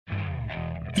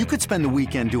You could spend the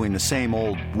weekend doing the same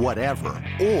old whatever,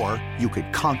 or you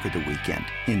could conquer the weekend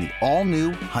in the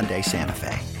all-new Hyundai Santa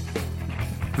Fe.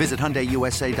 Visit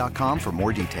HyundaiUSA.com for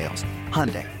more details.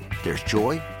 Hyundai, there's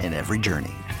joy in every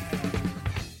journey.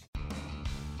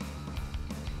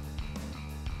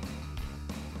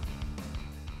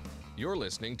 You're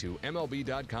listening to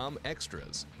MLB.com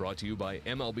Extras, brought to you by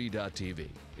MLB.tv.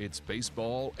 It's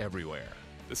baseball everywhere.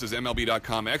 This is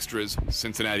MLB.com Extras,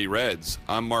 Cincinnati Reds.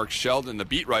 I'm Mark Sheldon, the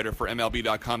beat writer for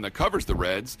MLB.com that covers the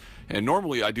Reds, and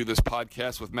normally I do this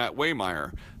podcast with Matt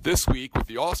Waymeyer. This week, with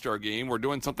the All-Star Game, we're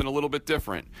doing something a little bit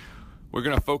different. We're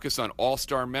going to focus on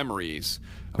All-Star memories.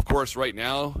 Of course, right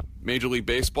now, Major League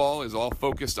Baseball is all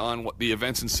focused on the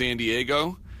events in San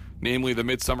Diego, namely the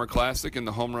Midsummer Classic and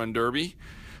the Home Run Derby.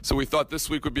 So we thought this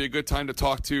week would be a good time to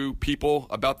talk to people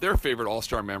about their favorite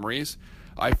All-Star memories.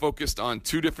 I focused on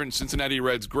two different Cincinnati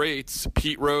Reds greats,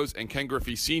 Pete Rose and Ken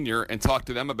Griffey Sr., and talked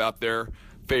to them about their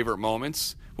favorite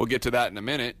moments. We'll get to that in a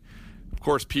minute. Of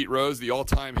course, Pete Rose, the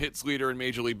all-time hits leader in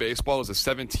Major League Baseball, is a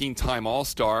 17-time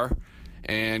All-Star,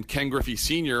 and Ken Griffey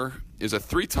Sr. is a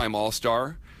 3-time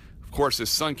All-Star. Of course, his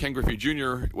son, Ken Griffey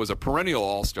Jr., was a perennial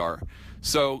All-Star.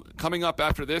 So coming up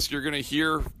after this, you're going to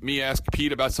hear me ask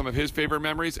Pete about some of his favorite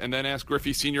memories and then ask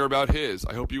Griffey Sr. about his.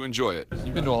 I hope you enjoy it.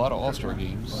 You've been to a lot of All-Star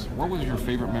games. What was your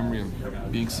favorite memory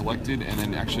of being selected and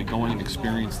then actually going and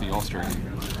experience the All-Star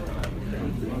game?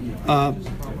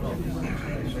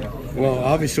 Well,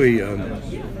 obviously,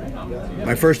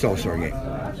 my first All-Star game,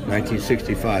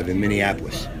 1965 in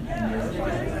Minneapolis.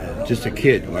 Just a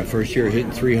kid. My first year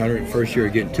hitting 300, first year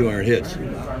getting 200 hits.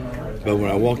 But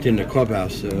when I walked in the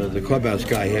clubhouse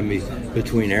guy had me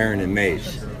between Aaron and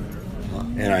Mays.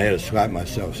 And I had to slap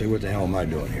myself, say, what the hell am I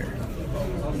doing here?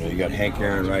 You know, you got Hank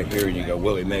Aaron right here, and you got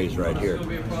Willie Mays right here.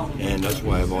 And that's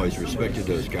why I've always respected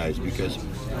those guys, because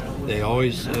they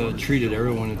always treated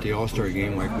everyone at the All-Star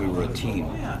game like we were a team.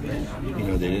 You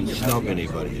know, they didn't snub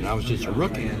anybody. And I was just a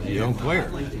rookie, a young player.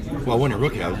 Well, I wasn't a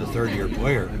rookie, I was a third-year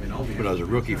player, but I was a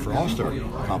rookie for All-Star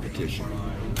competition.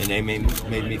 And they made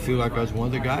me feel like I was one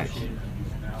of the guys.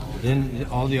 Then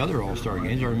all the other All-Star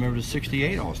games, I remember the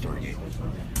 68 All-Star game.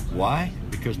 Why?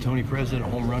 Because Tony Perez hit a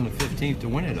home run the 15th to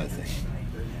win it, I think.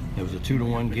 It was a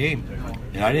 2-1 game.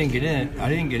 And I didn't get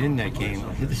in that game.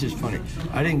 This is funny.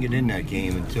 I didn't get in that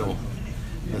game until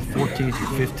the 14th or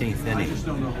 15th inning.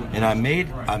 And I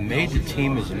made the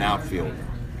team as an outfielder.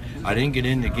 I didn't get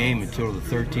in the game until the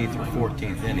 13th or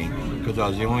 14th inning because I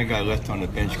was the only guy left on the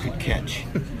bench could catch.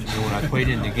 And when I played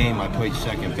in the game, I played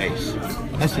second base.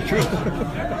 That's the truth.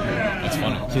 That's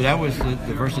funny. So that was the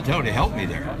versatility that helped me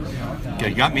there.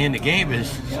 It got me in the game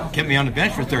is kept me on the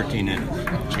bench for 13 innings.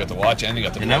 You got to watch and you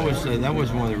got to play. And that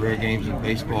was one of the rare games in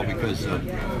baseball because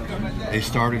they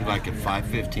started like at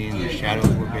 5:15. The shadows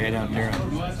were bad out there.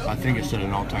 I think it set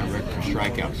an all-time record for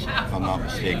strikeouts, if I'm not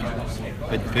mistaken.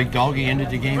 But Big Doggy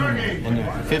ended the game in the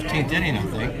 15th inning, I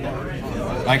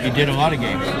think, like he did a lot of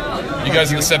games. You guys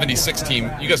in the 76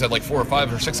 team, you guys had like 4 or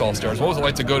 5 or 6 All-Stars. What was it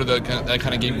like to go to that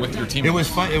kind of game with your team? It was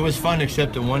fun. It was fun,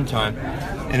 except at one time,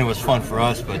 and it was fun for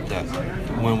us. But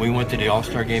when we went to the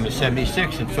All-Star game in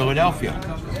 '76 in Philadelphia,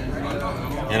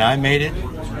 and I made it,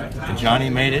 and Johnny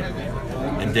made it,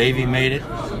 and Davey made it,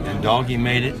 and Doggy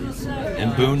made it,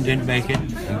 and Boone didn't make it,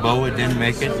 and Boa didn't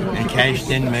make it, and Cash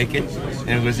didn't make it,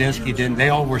 and Lazinski didn't. They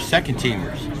all were second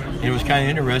teamers. And it was kind of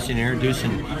interesting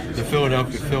introducing the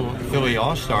Philly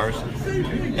All-Stars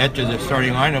after the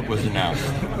starting lineup was announced,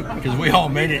 because we all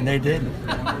made it and they didn't.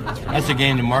 That's the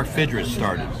game that Mark Fidrich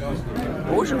started.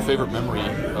 What was your favorite memory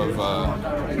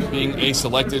of being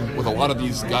selected with a lot of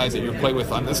these guys that you play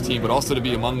with on this team, but also to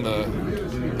be among the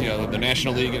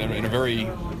National League in a very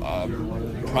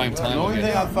prime time? The only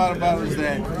thing I thought about is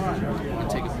that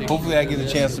hopefully I get a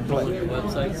chance to play.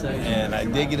 And I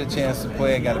did get a chance to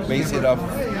play. I got a base hit off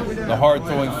the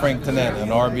hard-throwing Frank Tanana, an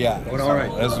RBI. All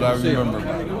right. That's what I remember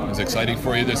about it. It was exciting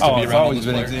for you to be around. It's always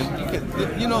been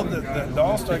exciting. You know, the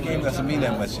All-Star game doesn't mean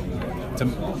that much to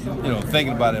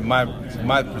thinking about it in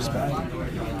my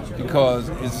perspective. Because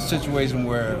it's a situation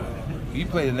where you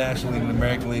play the National League and the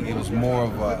American League, it was more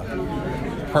of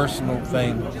a personal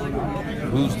thing.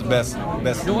 Who's the best?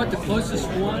 You know what the closest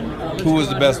one? Who was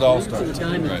the best All-Star?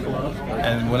 Right.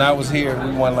 And when I was here,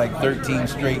 we won like 13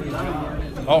 straight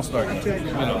All-Star games.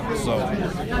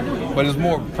 But it's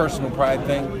more of a personal pride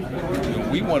thing.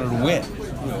 We wanted to win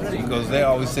because they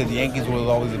always said the Yankees were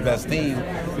always the best team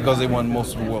because they won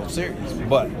most of the World Series.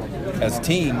 But as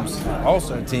teams,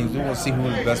 All-Star teams, we want to see who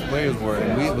the best players were.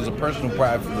 And it was a personal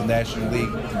pride for the National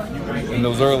League in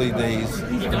those early days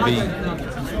to be,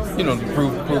 to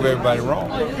prove everybody wrong.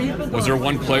 Was there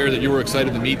one player that you were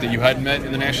excited to meet that you hadn't met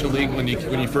in the National League when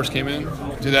you first came in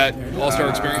to that All-Star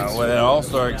experience? Well, that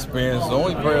All-Star experience, the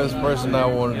only person I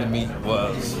wanted to meet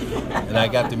was, and I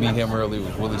got to meet him early,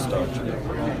 was Willie Stargell.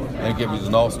 And if he was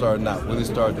an All-Star or not, Willie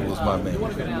Stargell was my man.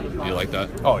 You like that?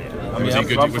 Oh, yeah. I mean,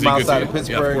 I'm from outside of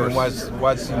Pittsburgh and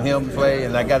watching him play,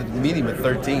 and I got to meet him at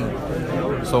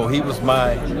 13. So he was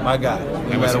my guy,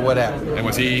 no matter what happened.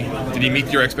 And did he meet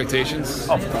your expectations?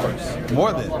 Of course.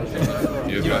 More than.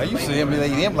 I used to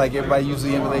emulate him like everybody used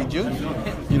to emulate Junior.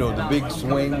 The big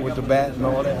swing with the bat and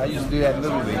all that. I used to do that in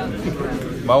Little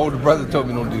League. My older brother told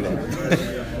me don't do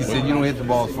that. He said, you don't hit the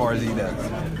ball as far as he does.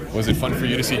 Was it fun for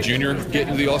you to see Junior get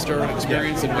into the All-Star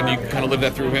experience, and when you kind of lived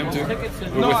that through him too?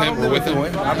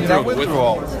 I went through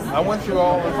all. I went through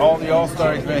all the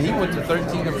All-Star experience. He went to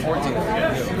 13 and 14.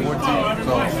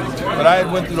 But I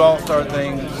went through the All-Star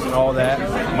things and all that.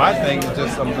 My thing is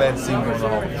just I'm glad to see him go to the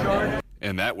Hall of Fame.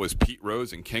 And that was Pete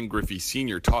Rose and Ken Griffey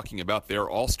Sr. talking about their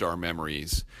All-Star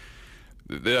memories.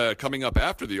 Coming up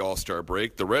after the All-Star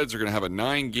break, the Reds are going to have a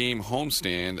 9-game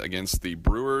homestand against the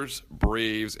Brewers,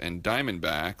 Braves, and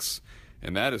Diamondbacks,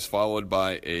 and that is followed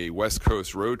by a West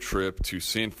Coast road trip to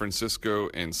San Francisco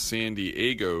and San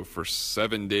Diego for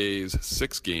 7 days,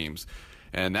 6 games.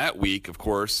 And that week, of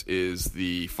course, is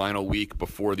the final week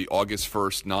before the August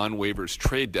 1st non-waivers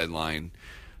trade deadline.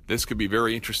 This could be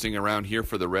very interesting around here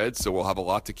for the Reds, so we'll have a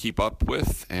lot to keep up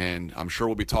with, and I'm sure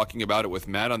we'll be talking about it with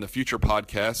Matt on the future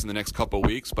podcast in the next couple of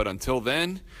weeks. But until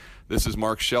then, this is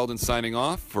Mark Sheldon signing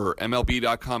off for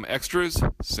MLB.com Extras,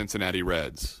 Cincinnati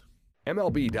Reds.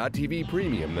 MLB.tv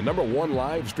Premium, the #1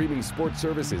 live streaming sports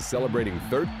service, is celebrating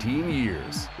 13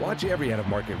 years. Watch every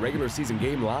out-of-market regular season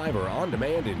game live or on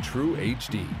demand in true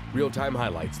HD. Real-time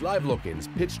highlights, live look-ins,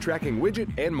 pitch tracking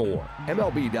widget, and more.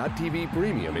 MLB.tv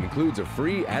Premium includes a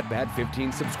free At-Bat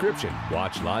 15 subscription.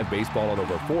 Watch live baseball on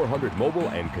over 400 mobile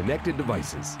and connected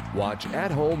devices. Watch at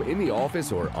home, in the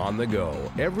office, or on the go,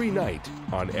 every night,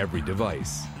 on every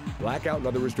device. Blackout and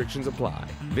other restrictions apply.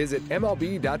 Visit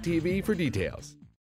MLB.tv for details.